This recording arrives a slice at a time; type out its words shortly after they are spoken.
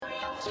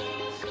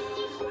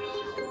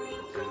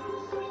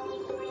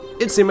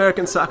It's the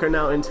American Soccer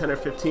Now in 10 or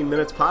 15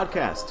 Minutes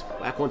podcast.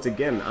 Back once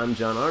again, I'm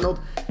John Arnold,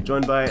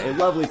 joined by a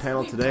lovely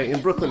panel today in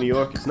Brooklyn, New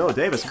York. It's Noah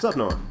Davis. What's up,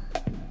 Noah?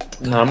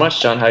 Not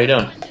much, John. How you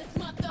doing?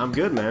 I'm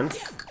good, man.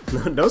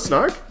 No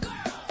snark?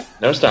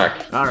 No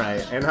snark. All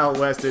right, and out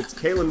west, it's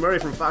Caitlin Murray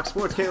from Fox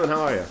Sports. Caitlin,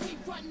 how are you?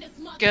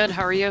 Good,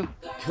 how are you?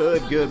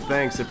 Good,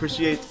 thanks.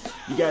 Appreciate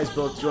you guys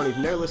both joining. If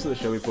you've never listened to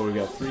the show before, we've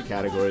got 3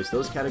 categories.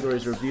 Those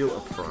categories reveal a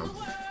prompt.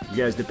 You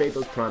guys debate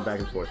those prompts back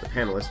and forth. The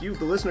panelists, you,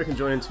 the listener, can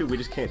join in too. We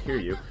just can't hear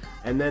you.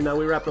 And then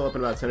we wrap it all up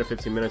in about 10 or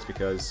 15 minutes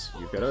because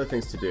you've got other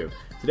things to do.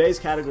 Today's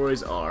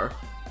categories are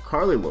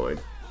Carly Lloyd,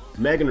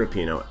 Megan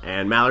Rapinoe,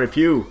 and Mallory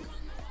Pugh.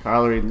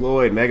 Carly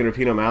Lloyd, Megan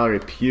Rapinoe, Mallory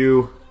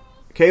Pugh.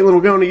 Caitlin,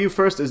 we're going to you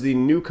first as the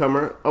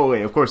newcomer. Oh,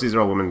 wait, of course, these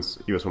are all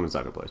U.S. women's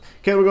soccer players.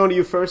 Caitlin, we're going to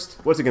you first.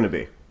 What's it going to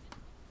be?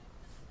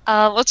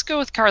 Let's go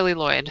with Carly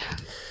Lloyd.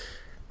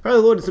 Carly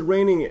Lloyd is the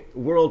reigning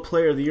World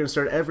Player of the Year and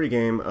started every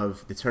game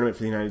of the tournament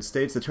for the United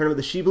States, the tournament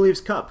of the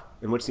SheBelieves Cup,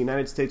 in which the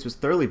United States was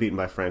thoroughly beaten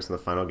by France in the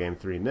final game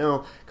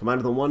 3-0,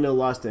 combined with a 1-0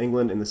 loss to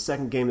England. In the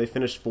second game, they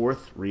finished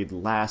 4th, read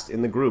last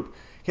in the group.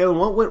 Caitlin,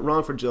 what went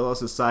wrong for Jill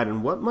Ellis' side,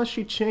 and what must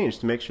she change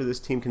to make sure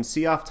this team can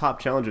see off top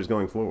challengers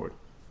going forward?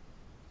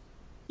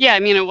 Yeah, I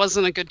mean, it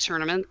wasn't a good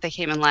tournament. They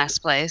came in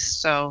last place,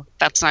 so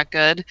that's not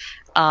good.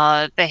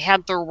 They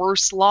had their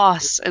worst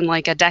loss in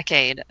like a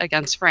decade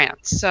against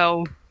France.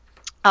 So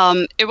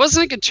it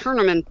wasn't a good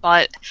tournament,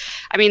 but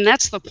I mean,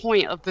 that's the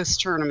point of this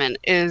tournament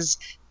is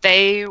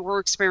they were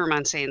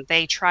experimenting.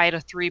 They tried a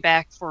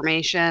 3-back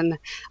formation.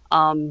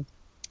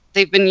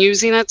 They've been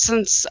using it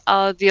since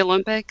the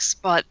Olympics,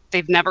 but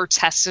they've never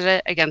tested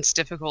it against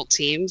difficult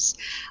teams.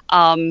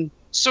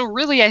 So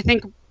really, I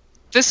think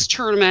this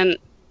tournament,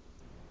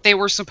 they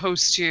were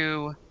supposed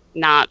to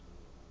not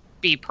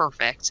be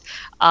perfect.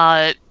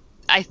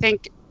 I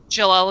think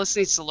Jill Ellis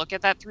needs to look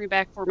at that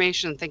 3-back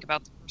formation and think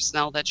about the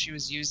personnel that she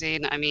was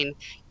using. I mean,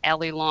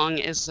 Allie Long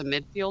is a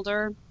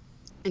midfielder,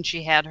 and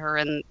she had her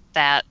in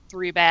that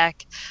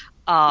 3-back.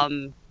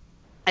 I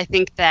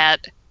think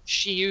that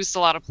she used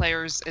a lot of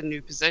players in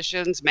new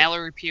positions.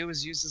 Mallory Pugh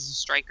was used as a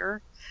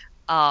striker.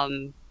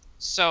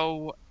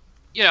 So,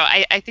 you know,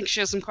 I think she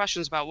has some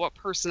questions about what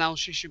personnel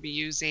she should be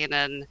using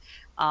and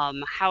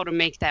how to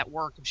make that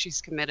work if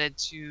she's committed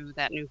to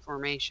that new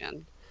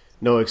formation.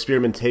 No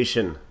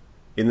experimentation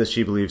in the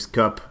SheBelieves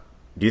Cup.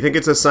 Do you think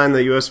it's a sign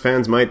that U.S.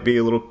 fans might be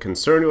a little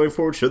concerned going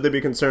forward? Should they be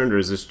concerned, or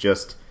is this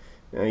just,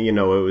 we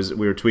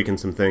were tweaking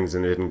some things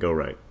and it didn't go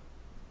right?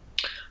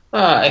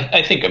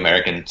 I think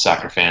American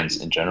soccer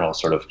fans in general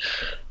sort of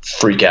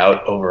freak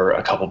out over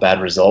a couple bad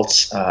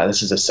results.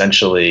 This is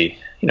essentially,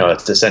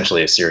 it's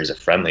essentially a series of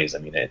friendlies. I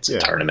mean, it's a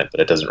tournament, but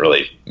it doesn't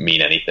really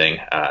mean anything.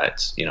 I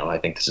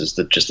think this is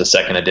just the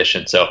second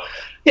edition. So,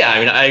 yeah, I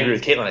mean, I agree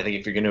with Caitlin. I think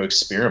if you're going to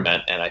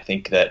experiment, and I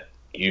think that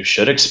you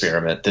should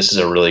experiment, this is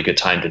a really good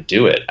time to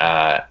do it.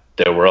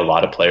 There were a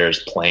lot of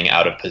players playing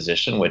out of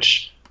position,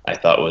 which I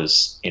thought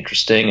was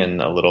interesting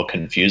and a little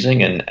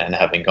confusing. And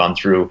having gone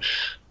through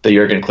the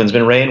Jurgen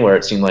Klinsmann reign, where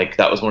it seemed like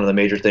that was one of the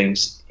major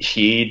things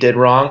he did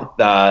wrong,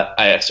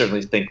 I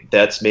certainly think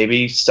that's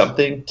maybe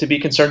something to be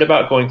concerned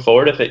about going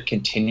forward if it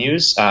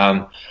continues.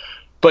 But,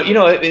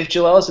 if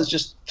Jill Ellis is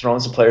just throwing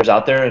some players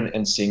out there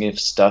and seeing if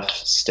stuff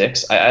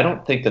sticks, I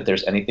don't think that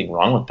there's anything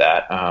wrong with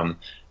that.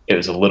 It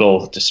was a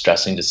little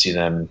distressing to see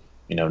them,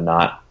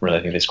 not really.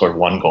 I think they scored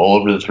 1 goal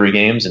over the 3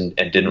 games and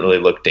didn't really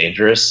look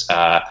dangerous.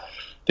 I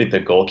think the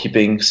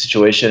goalkeeping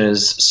situation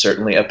is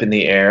certainly up in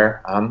the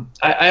air.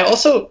 I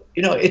also,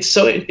 it's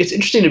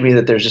interesting to me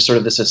that there's just sort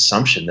of this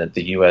assumption that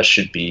the U.S.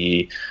 should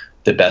be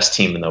the best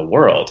team in the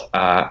world.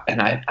 And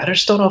I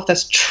just don't know if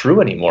that's true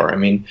anymore. I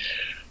mean,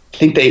 I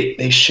think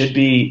they should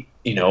be,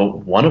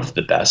 one of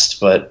the best,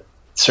 but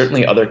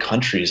certainly other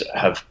countries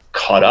have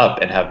caught up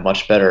and have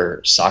much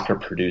better soccer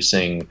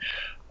producing,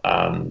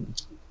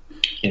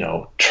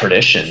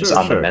 traditions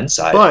on the men's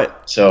side.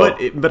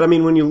 But I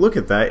mean, when you look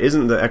at that,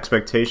 isn't the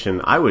expectation,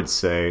 I would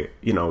say,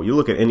 you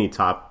look at any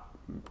top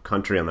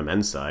country on the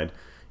men's side,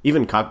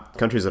 even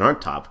countries that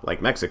aren't top,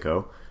 like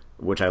Mexico,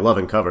 which I love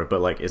and cover,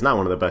 but is not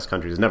one of the best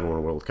countries, never won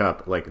a World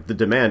Cup. The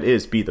demand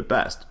is be the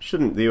best.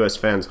 Shouldn't the U.S.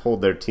 fans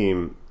hold their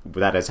team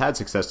that has had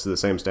success to the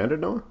same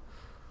standard, Noah?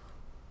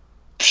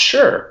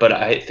 Sure, but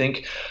I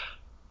think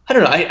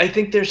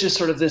there's just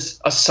sort of this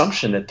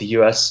assumption that the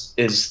U.S.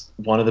 is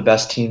one of the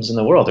best teams in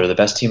the world, or the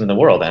best team in the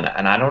world, and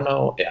I don't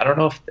know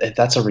if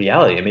that's a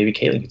reality. And maybe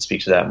Caitlin could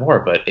speak to that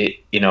more. But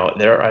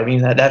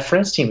that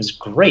France team is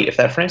great. If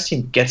that France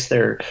team gets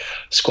their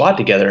squad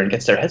together and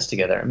gets their heads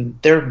together, I mean,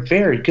 they're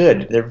very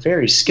good. They're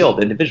very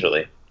skilled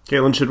individually.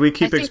 Caitlin, should we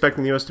keep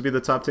expecting the U.S. to be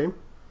the top team?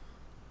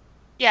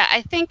 Yeah,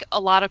 I think a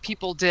lot of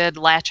people did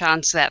latch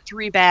on to that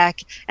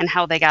 3-back and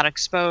how they got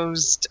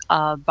exposed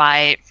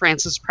by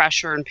France's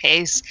pressure and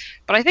pace.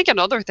 But I think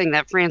another thing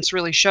that France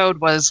really showed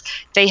was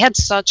they had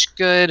such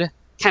good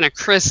kind of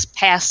crisp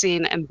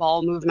passing and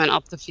ball movement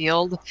up the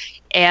field.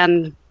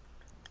 And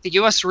the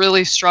U.S.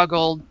 really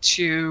struggled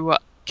to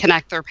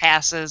connect their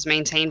passes,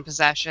 maintain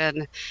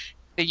possession.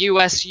 The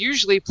U.S.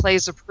 usually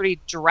plays a pretty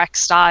direct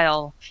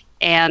style,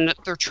 and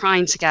they're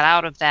trying to get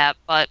out of that.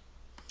 But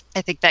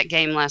I think that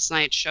game last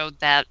night showed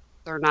that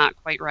they're not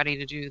quite ready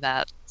to do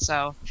that.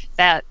 So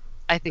that,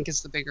 I think,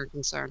 is the bigger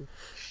concern.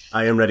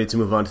 I am ready to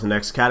move on to the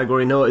next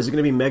category. Noah, is it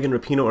going to be Megan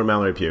Rapinoe or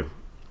Mallory Pugh?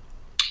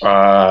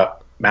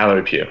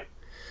 Mallory Pugh.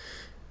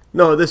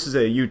 No, this is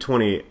a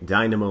U20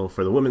 dynamo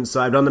for the women's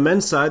side. But on the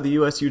men's side, the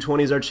U.S.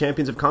 U20s are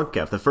champions of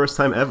CONCACAF, the first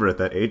time ever at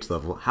that age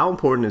level. How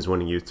important is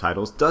winning youth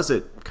titles? Does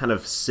it kind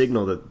of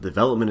signal that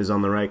development is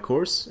on the right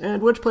course?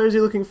 And which players are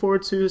you looking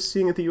forward to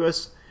seeing at the at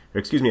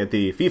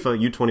the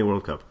FIFA U20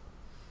 World Cup?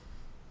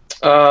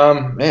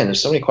 Man,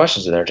 there's so many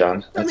questions in there,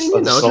 John. That's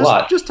a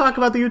lot. Just talk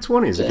about the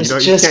U20s. If you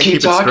can't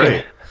keep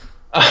talking.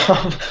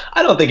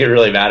 I don't think it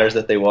really matters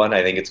that they won.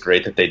 I think it's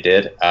great that they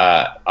did.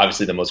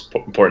 Obviously, the most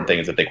important thing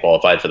is that they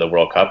qualified for the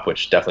World Cup,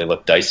 which definitely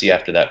looked dicey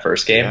after that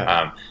first game.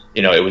 Yeah.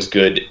 It was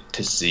good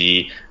to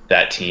see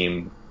that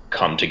team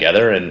come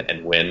together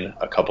and win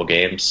a couple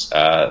games.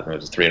 It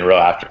was 3 in a row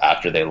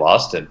after they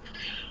lost, and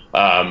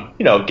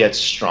get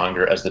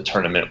stronger as the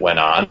tournament went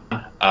on.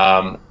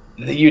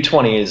 The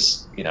U20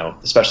 is,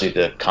 especially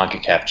the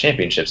CONCACAF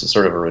Championships, is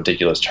sort of a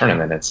ridiculous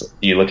tournament.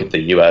 You look at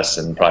the U.S.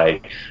 and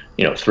probably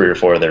 3 or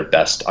 4 of their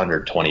best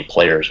under 20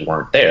 players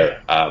weren't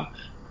there,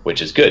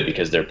 which is good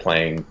because they're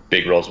playing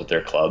big roles with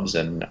their clubs,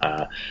 and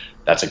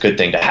that's a good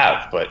thing to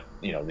have. But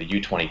the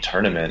U20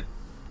 tournament,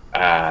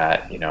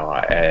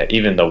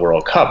 even the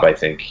World Cup, I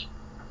think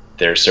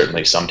there's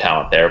certainly some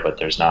talent there, but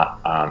there's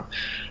not,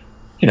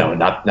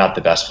 not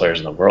the best players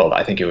in the world.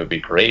 I think it would be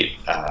great,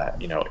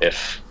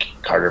 if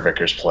Carter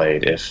Vickers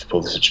played, if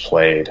Pulisic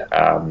played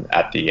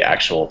at the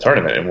actual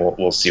tournament, and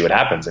we'll see what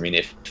happens. I mean,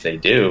 if they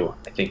do,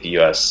 I think the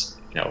U.S.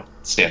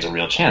 Stands a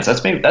real chance. That's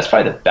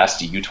probably the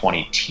best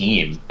U20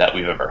 team that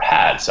we've ever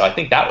had. So I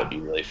think that would be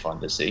really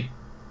fun to see.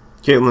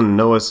 Caitlin,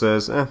 Noah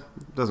says,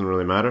 doesn't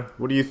really matter.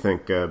 What do you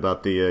think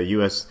about the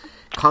U.S.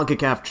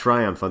 CONCACAF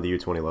triumph on the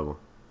U20 level?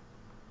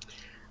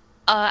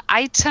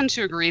 I tend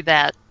to agree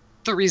that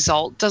the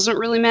result doesn't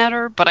really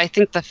matter, but I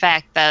think the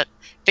fact that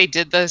they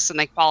did this and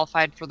they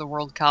qualified for the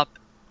World Cup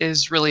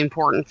is really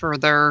important for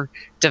their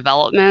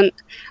development.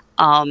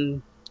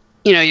 You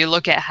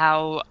look at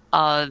how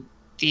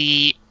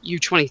the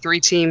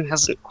U23 team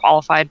hasn't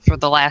qualified for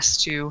the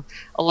last 2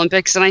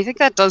 Olympics, and I think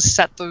that does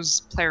set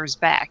those players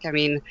back. I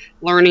mean,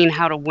 learning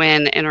how to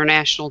win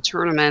international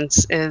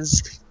tournaments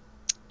is,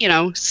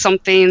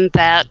 something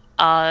that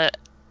I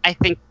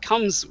think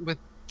comes with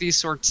these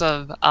sorts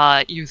of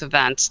youth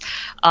events.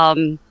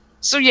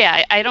 So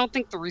yeah, I don't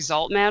think the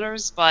result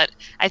matters, but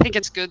I think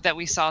it's good that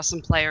we saw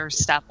some players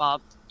step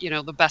up.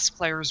 The best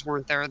players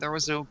weren't there. There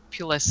was no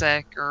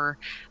Pulisic or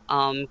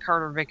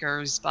Carter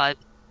Vickers, but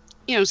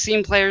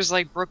seeing players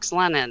like Brooks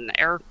Lennon,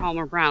 Eric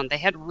Palmer-Brown, they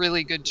had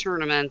really good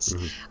tournaments,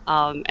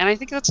 and I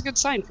think that's a good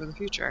sign for the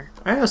future.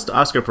 I asked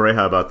Oscar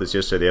Pareja about this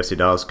yesterday, the FC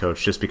Dallas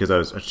coach, just because I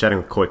was chatting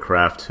with Coy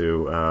Kraft,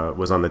 who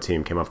was on the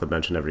team, came off the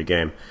bench in every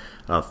game,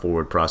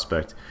 forward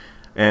prospect.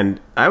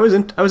 And I was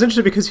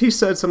interested because he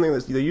said something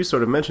that you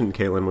sort of mentioned,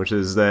 Caitlin, which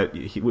is that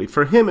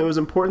for him it was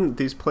important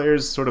that these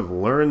players sort of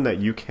learn that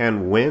you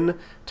can win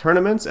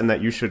tournaments and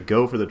that you should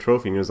go for the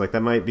trophy. And he was like, that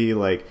might be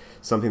like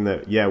something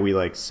that,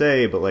 we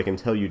say, but like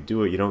until you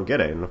do it, you don't get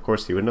it. And of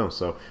course he would know.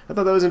 So I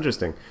thought that was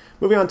interesting.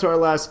 Moving on to our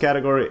last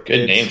category.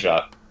 Good name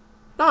drop.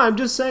 No, I'm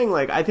just saying,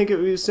 I think it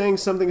was saying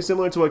something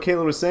similar to what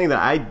Caitlin was saying that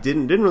I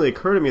didn't really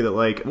occur to me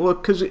that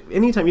because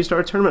anytime you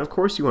start a tournament, of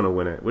course you want to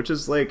win it, which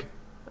is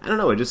I don't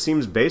know, it just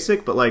seems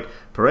basic, but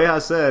Pareja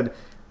said,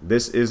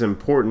 this is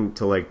important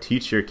to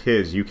teach your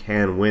kids you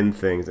can win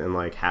things and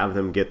have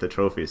them get the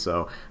trophy.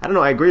 So I don't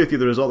know, I agree with you,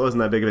 the result wasn't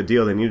that big of a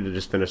deal. They needed to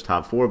just finish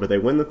top 4, but they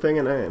win the thing,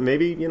 and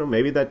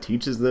maybe that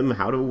teaches them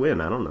how to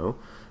win. I don't know.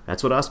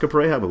 That's what Oscar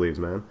Pareja believes,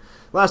 man.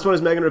 Last one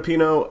is Megan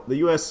Rapinoe.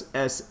 The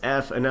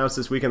USSF announced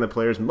this weekend that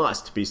players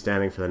must be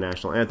standing for the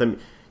national anthem.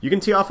 You can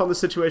tee off on the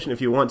situation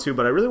if you want to,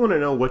 but I really want to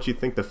know what you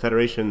think the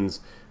Federation's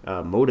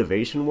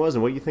motivation was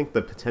and what you think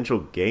the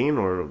potential gain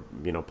or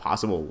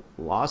possible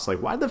loss.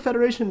 Why did the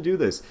Federation do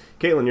this?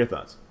 Caitlin, your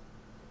thoughts?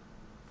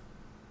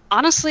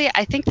 Honestly,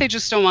 I think they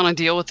just don't want to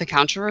deal with the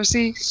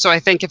controversy. So I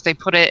think if they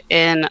put it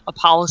in a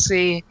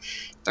policy,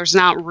 there's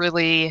not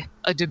really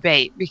a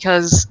debate.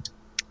 Because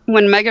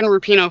when Megan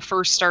Rapinoe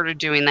first started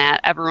doing that,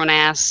 everyone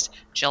asked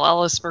Jill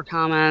Ellis for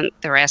comment.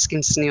 They were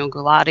asking Sunil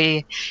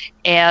Gulati.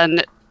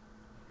 And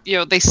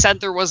they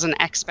said there was an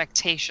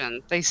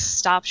expectation. They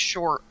stopped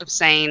short of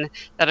saying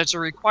that it's a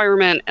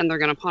requirement and they're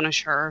going to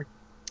punish her.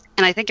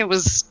 And I think it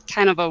was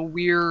kind of a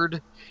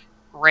weird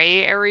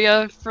gray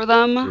area for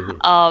them.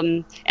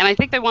 And I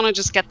think they want to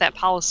just get that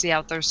policy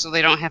out there so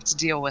they don't have to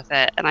deal with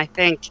it. And I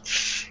think,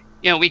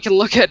 we can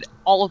look at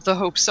all of the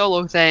Hope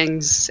Solo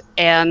things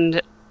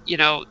and,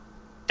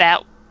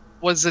 that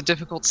was a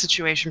difficult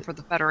situation for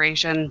the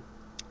Federation.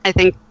 I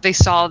think they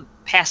saw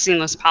passing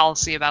this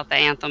policy about the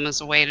anthem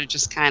as a way to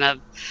just kind of,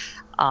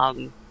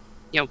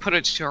 put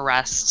it to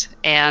rest.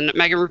 And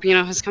Megan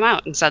Rapinoe has come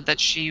out and said that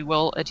she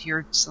will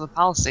adhere to the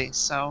policy.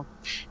 So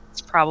it's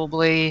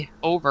probably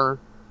over,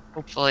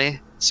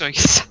 hopefully, so we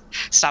can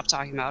stop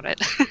talking about it.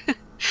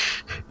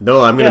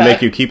 No, I'm going to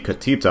make you keep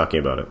talking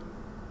about it.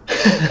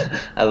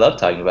 I love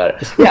talking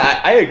about it.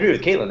 Yeah, I agree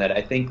with Caitlin that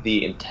I think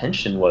the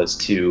intention was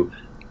to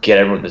get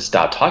everyone to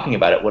stop talking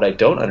about it. What I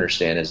don't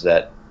understand is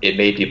that it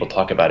made people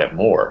talk about it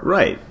more.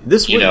 Right. It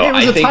was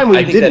a time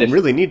when we didn't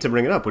really need to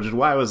bring it up, which is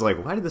why I was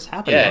like, why did this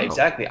happen Yeah, now?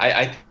 exactly.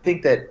 I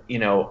think that,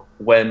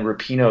 when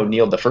Rapinoe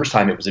kneeled the first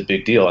time, it was a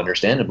big deal,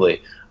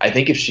 understandably. I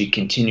think if she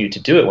continued to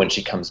do it when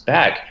she comes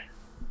back,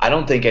 I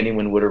don't think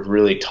anyone would have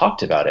really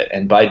talked about it.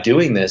 And by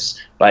doing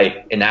this,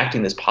 by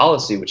enacting this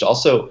policy, which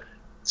also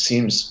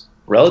seems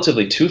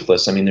relatively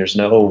toothless. I mean, there's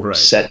no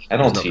set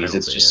penalties.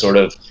 It's just sort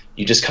of,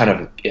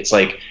 it's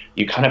like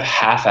you kind of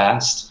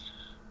half-assed.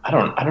 I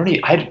don't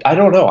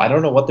know. I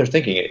don't know what they're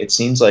thinking. It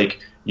seems like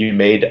you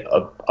made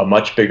a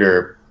much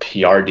bigger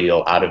PR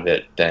deal out of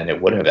it than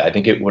it would have. I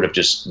think it would have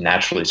just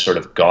naturally sort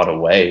of gone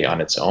away on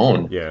its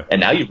own. Yeah.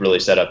 And now you've really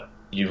set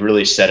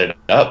it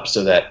up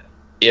so that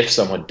if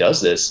someone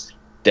does this,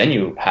 then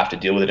you have to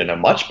deal with it in a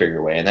much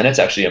bigger way. And then it's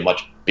actually a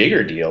much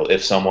bigger deal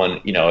if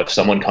someone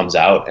comes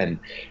out and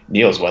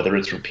kneels, whether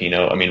it's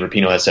Rapinoe. I mean,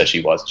 Rapinoe has said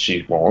she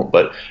won't,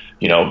 but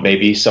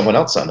maybe someone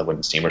else on the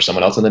women's team or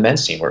someone else on the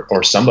men's team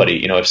or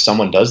somebody, if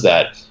someone does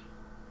that,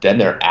 then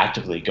they're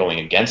actively going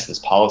against this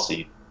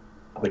policy,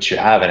 which you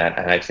have. And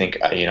I think,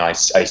 I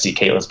see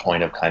Caitlin's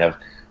point of kind of,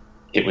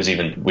 it was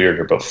even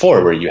weirder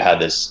before where you had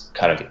this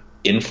kind of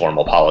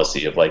informal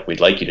policy of like,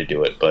 we'd like you to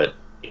do it, but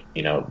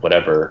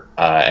whatever.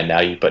 And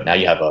now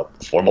you have a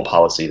formal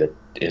policy that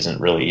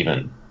isn't really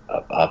even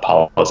a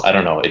policy. I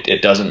don't know.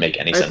 It doesn't make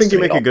any sense. I think you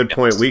make a good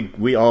point.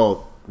 We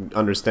all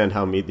understand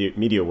how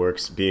media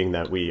works, being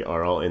that we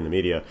are all in the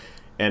media,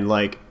 and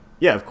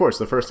yeah, of course,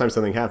 the first time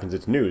something happens,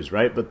 it's news,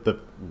 right? But the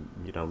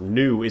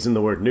new isn't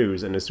the word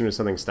news, and as soon as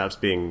something stops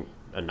being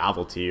a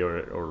novelty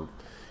or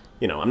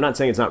I'm not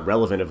saying it's not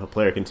relevant if a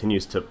player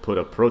continues to put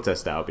a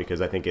protest out,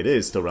 because I think it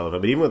is still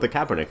relevant. But even with the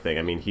Kaepernick thing,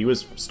 I mean, he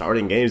was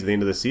starting games at the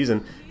end of the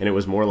season, and it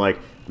was more like,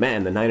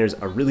 man, the Niners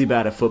are really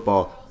bad at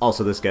football.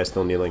 Also, this guy's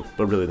still kneeling,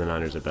 but really the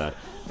Niners are bad.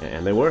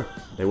 And they were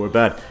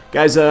bad.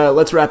 Guys,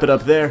 let's wrap it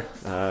up there.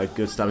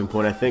 Good stopping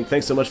point, I think.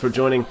 Thanks so much for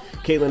joining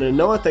Caitlin and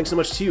Noah. Thanks so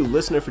much to you,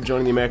 listener, for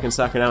joining the American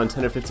Soccer Now in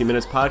 10 or 15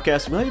 Minutes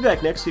podcast. We'll be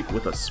back next week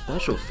with a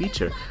special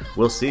feature.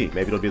 We'll see.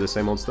 Maybe it'll be the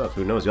same old stuff.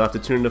 Who knows? You'll have to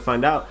tune in to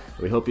find out.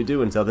 We hope you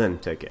do. Until then,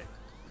 take care.